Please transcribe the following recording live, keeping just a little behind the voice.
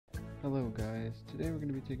Hello guys, today we're going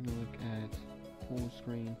to be taking a look at full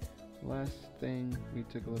screen. Last thing we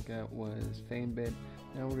took a look at was fame bit.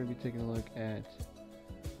 Now we're going to be taking a look at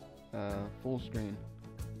full screen.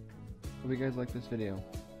 Hope you guys like this video.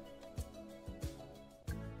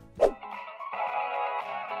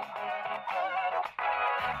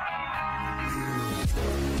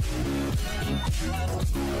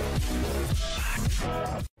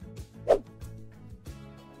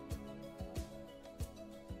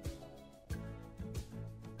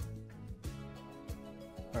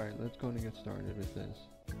 Alright, let's go and get started with this.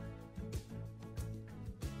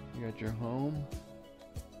 You got your home.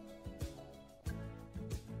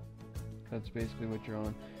 That's basically what you're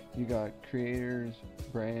on. You got creators,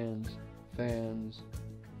 brands, fans.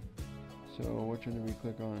 So what should we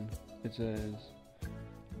click on? It says,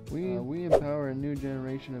 we empower a new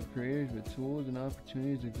generation of creators with tools and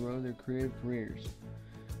opportunities to grow their creative careers.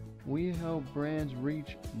 We help brands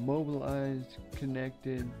reach mobilized,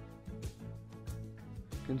 connected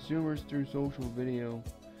consumers through social video.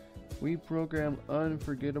 We program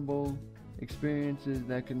unforgettable experiences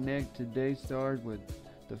that connect today's stars with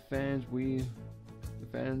the fans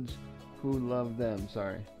who love them.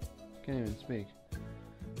 Sorry, can't even speak.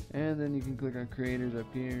 And then you can click on creators up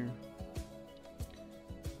here.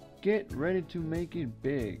 Get ready to make it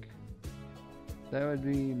big. That would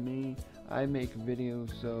be me. I make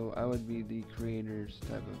videos, so I would be the creators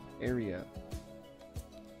type of area.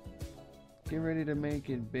 Get ready to make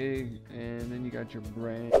it big, and then you got your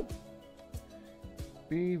brand.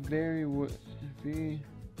 Be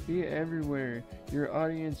everywhere your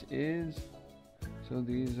audience is. So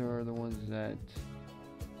these are the ones that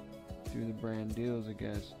do the brand deals, I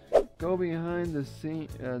guess. Go behind the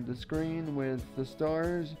screen with the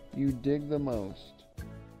stars you dig the most.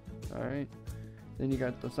 All right. Then you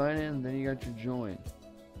got the sign in. Then you got your join.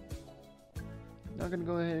 Not gonna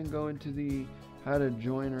go ahead and go into the how to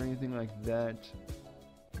join or anything like that.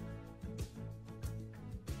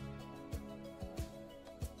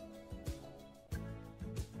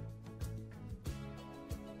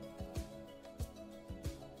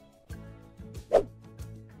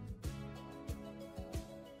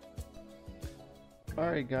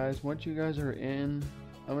 Alright guys, once you guys are in,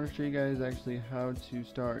 I'm going to show you guys actually how to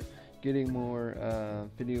start getting more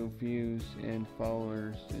video views and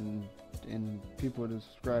followers and people to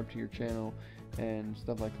subscribe to your channel and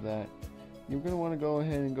stuff like that. You're going to want to go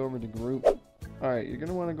ahead and go over to group. Alright, you're going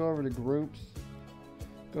to want to go over to groups.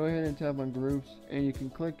 Go ahead and tap on groups, and you can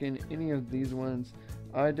click in any of these ones.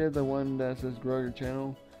 I did the one that says grow your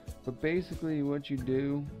channel, but basically what you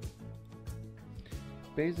do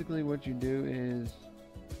is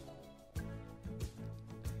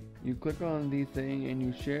you click on the thing and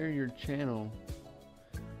you share your channel,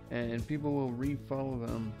 and people will refollow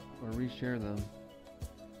them or reshare them,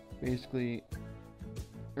 basically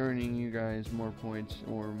earning you guys more points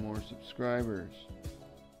or more subscribers.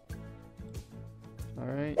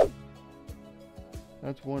 Alright,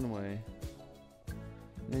 that's one way.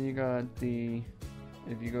 Then you got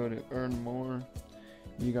if you go to earn more,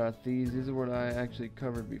 you got these are what I actually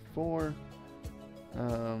covered before.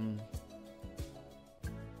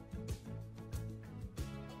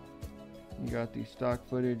 You got the stock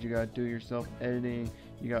footage, you got do-yourself editing,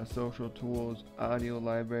 you got social tools, audio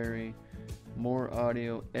library, more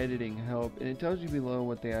audio, editing help, and it tells you below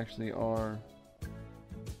what they actually are.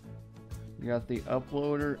 You got the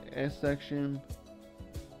uploader section,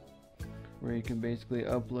 where you can basically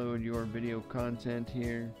upload your video content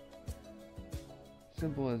here.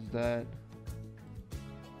 Simple as that.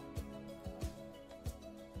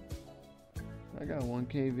 I got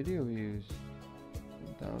 1K video views.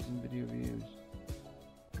 1,000 video views.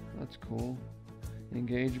 That's cool.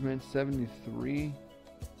 Engagement 73.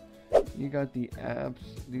 You got the apps.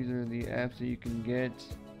 These are the apps that you can get.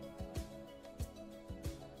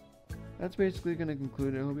 That's basically going to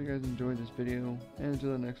conclude it. I hope you guys enjoyed this video, and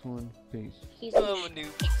until the next one, peace. He's a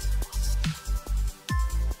noob.